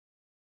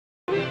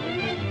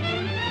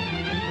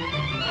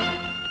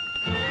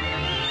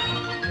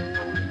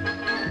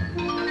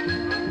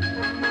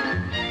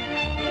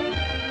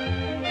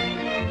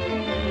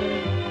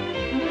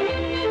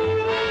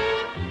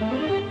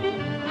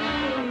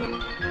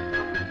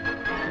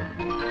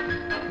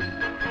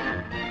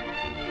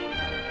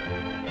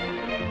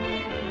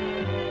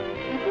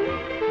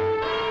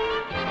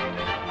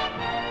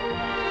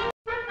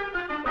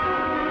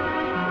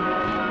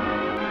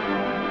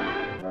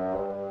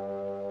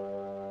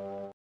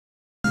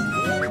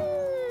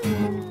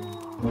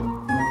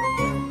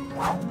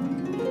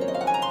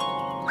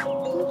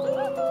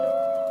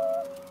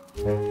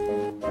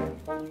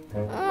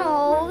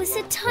Oh, is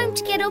it time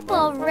to get up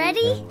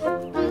already?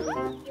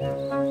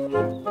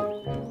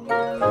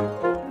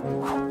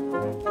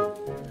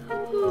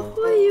 Oh,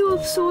 why are you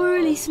up so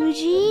early,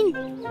 Smidgeen?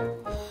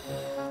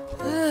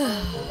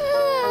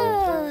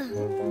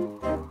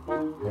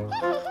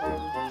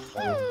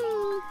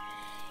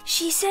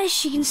 She says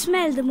she can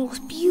smell the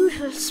most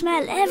beautiful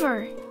smell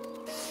ever.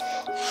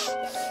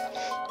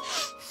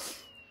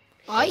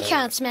 I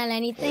can't smell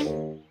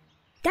anything.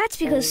 That's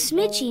because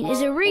Smidgeen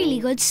is a really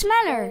good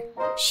smeller.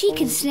 She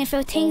can sniff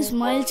out things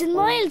miles and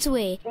miles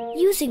away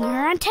using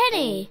her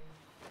antennae.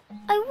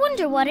 I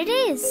wonder what it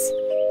is.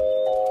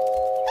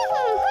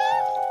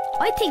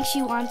 I think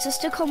she wants us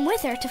to come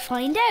with her to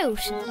find out.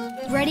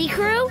 Ready,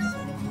 crew?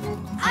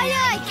 Aye,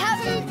 aye,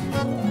 Captain.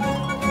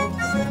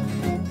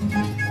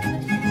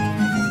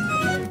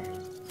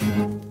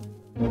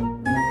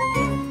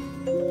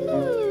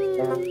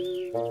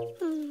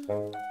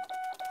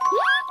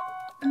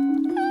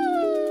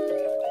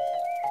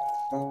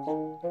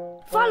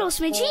 Follow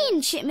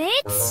Smidgeen,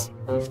 shipmates.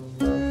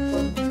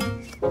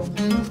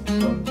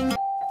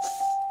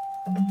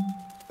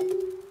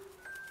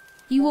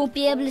 You won't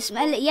be able to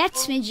smell it yet,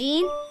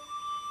 Smidgeen.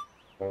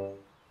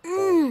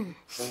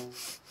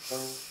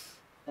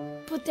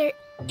 But there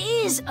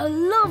is a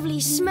lovely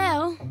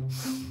smell.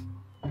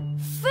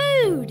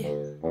 Food!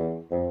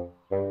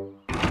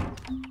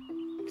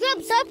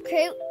 Club's up,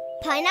 crew.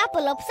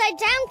 Pineapple upside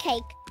down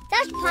cake.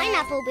 That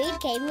pineapple weed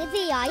gave me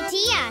the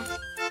idea.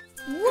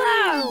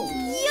 Wow!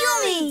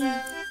 Yummy!